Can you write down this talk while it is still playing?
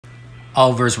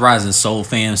All verse Rising Soul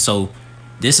fam. So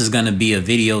this is going to be a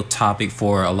video topic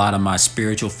for a lot of my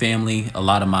spiritual family, a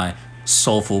lot of my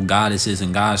soulful goddesses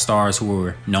and god stars who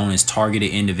were known as targeted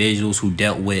individuals who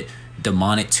dealt with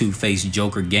demonic two-faced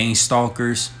joker gang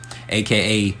stalkers,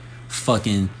 aka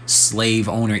fucking slave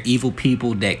owner evil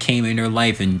people that came in their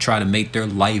life and try to make their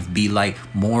life be like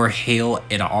more hell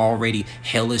in an already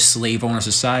hellish slave owner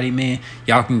society. Man,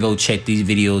 y'all can go check these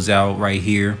videos out right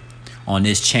here on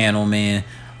this channel, man,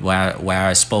 where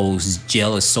I expose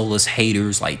jealous, soulless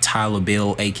haters like Tyler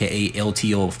Bill, aka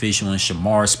LTO official, and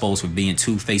Shamar exposed for being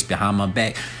two-faced behind my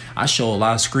back. I show a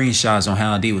lot of screenshots on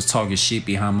how they was talking shit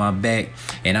behind my back,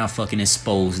 and I fucking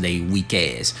exposed they weak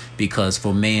ass. Because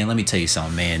for man, let me tell you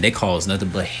something, man, they caused nothing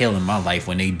but hell in my life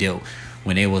when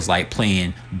they was like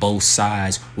playing both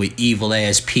sides with evil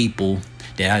ass people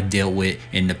that I dealt with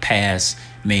in the past,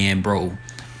 man, bro.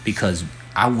 Because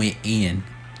I went in.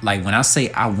 Like, when I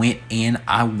say I went in,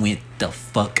 I went the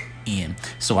fuck in.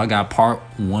 So I got part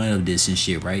one of this and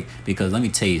shit, right? Because let me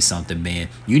tell you something, man.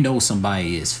 You know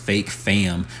somebody is fake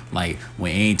fam, like,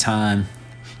 when anytime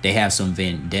they have some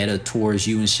vendetta towards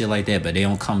you and shit like that, but they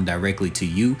don't come directly to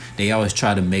you. They always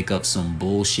try to make up some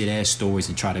bullshit ass stories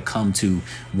and try to come to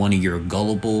one of your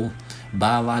gullible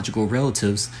biological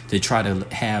relatives to try to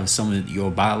have some of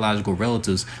your biological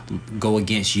relatives go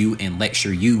against you and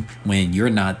lecture you when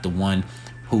you're not the one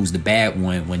who's the bad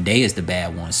one, when they is the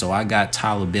bad one. So I got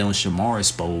Tyler Bill and Shamar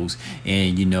exposed,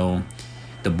 and you know,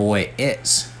 the boy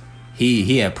X,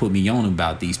 he had put me on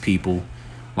about these people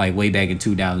like way back in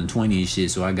 2020 and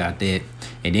shit. So I got that.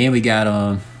 And then we got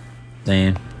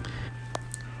then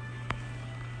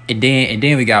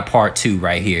we got part two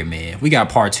right here, man. We got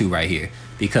part two right here.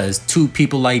 Because two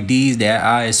people like these that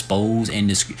I expose in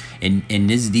these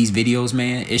videos,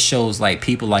 man, it shows like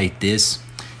people like this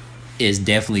is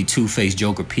definitely two-faced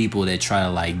joker people that try to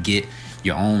like get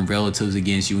your own relatives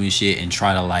against you and shit, and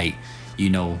try to like, you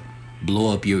know,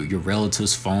 blow up your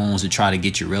relatives' phones and try to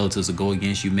get your relatives to go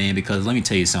against you, man. Because let me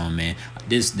tell you something, man,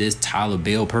 this Tyler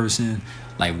Bell person,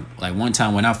 like one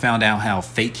time when I found out how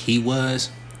fake he was,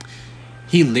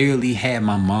 he literally had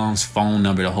my mom's phone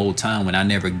number the whole time when I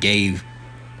never gave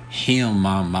him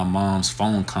my mom's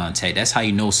phone contact. That's how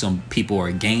you know some people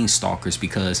are gang stalkers,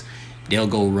 because they'll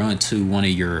go run to one of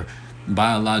your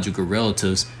biological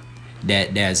relatives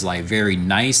that's like very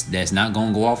nice, that's not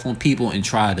gonna go off on people, and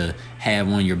try to have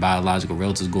one of your biological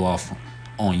relatives go off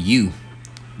on you.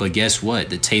 But guess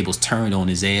what? The tables turned on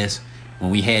his ass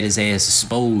when we had his ass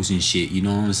exposed and shit. You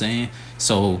know what I'm saying?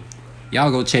 So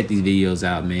y'all go check these videos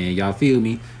out, man. Y'all feel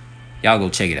me? Y'all go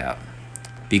check it out.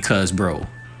 Because bro,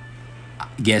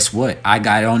 guess what? I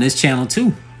got it on this channel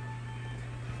too.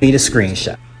 Need a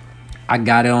screenshot. I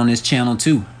got it on this channel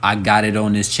too.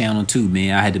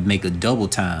 Man. I had to make a double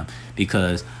time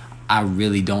because I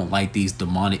really don't like these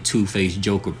demonic two-faced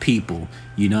joker people.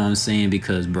 You know what I'm saying?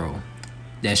 Because bro,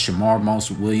 that Shamar Moss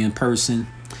Williams person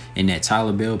and that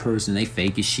Tyler Bell person, they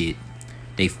fake as shit.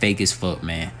 They fake as fuck,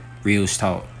 man. Real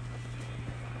talk.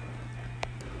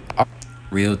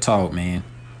 Real talk, man.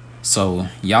 So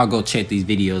y'all go check these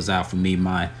videos out for me,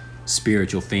 my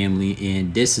spiritual family.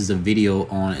 And this is a video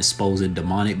on exposing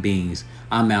demonic beings.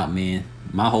 I'm out, man.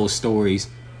 My whole stories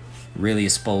really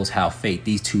expose how fake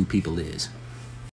these two people is.